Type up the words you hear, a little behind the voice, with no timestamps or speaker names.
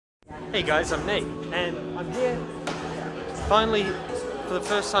Hey guys, I'm Nate, and I'm here finally for the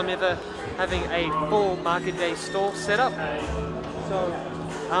first time ever having a full market day stall set up. So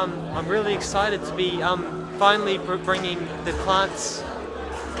I'm really excited to be finally bringing the plants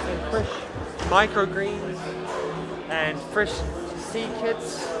and fresh microgreens and fresh seed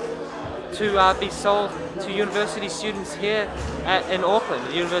kits to be sold to university students here in Auckland,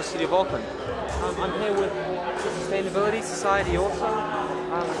 the University of Auckland. I'm here with the Sustainability Society also,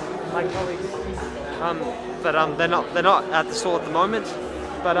 my colleagues, but they're not at the stall at the moment.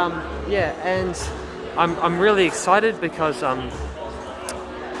 But yeah, and I'm really excited because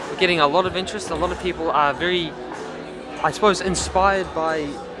we're getting a lot of interest. A lot of people are very, I suppose, inspired by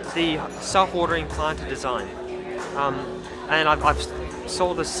the self-watering planter design. And I've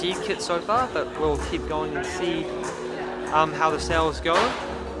sold a seed kit so far, but we'll keep going and see how the sales go.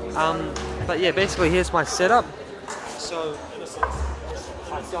 But yeah, basically here's my setup. So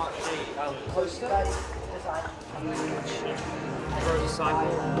I've got the poster, grow cycle.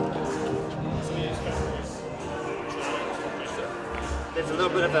 There's a little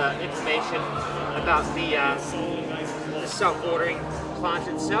bit of information about the self-watering plant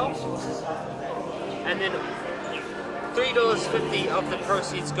itself, and then $3.50 of the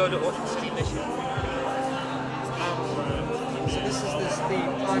proceeds go to Auckland City Mission. So this is the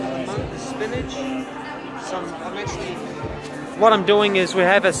plant of the month, the spinach. What I'm doing is we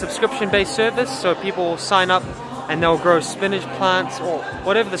have a subscription-based service, so people will sign up and they'll grow spinach plants or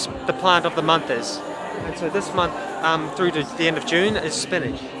whatever the plant of the month is. And so this month through to the end of June is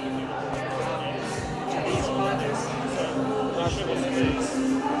spinach.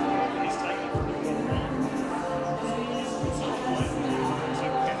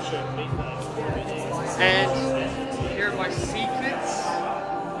 And here are my seed kits.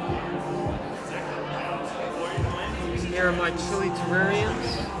 Here are my chilli terrariums.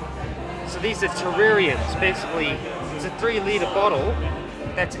 So these are terrariums, basically. It's a 3-liter bottle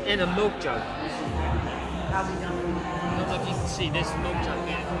that's in a milk jug. I don't know if you can see this milk jug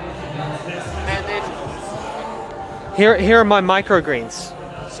there. And then here are my microgreens.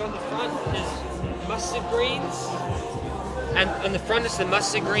 So in the front is mustard greens. And in the front is the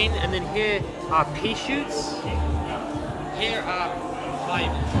mustard green, and then here are pea shoots. Here are my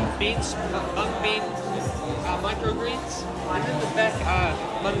beans, mung bean microgreens, and in the back are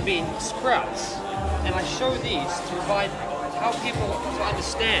mung bean sprouts. And I show these to provide how people to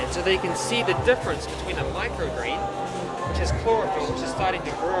understand, so they can see the difference between a microgreen, which is chlorophyll, which is starting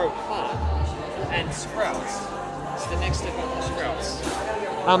to grow a plant, and sprouts. It's the next step of the sprouts.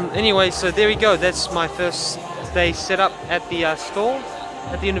 Anyway, so there we go. That's my first day set up at the stall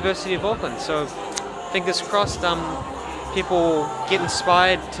at the University of Auckland. So fingers crossed people get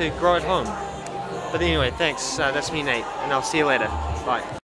inspired to grow at home. But anyway, thanks. That's me, Nate, and I'll see you later. Bye.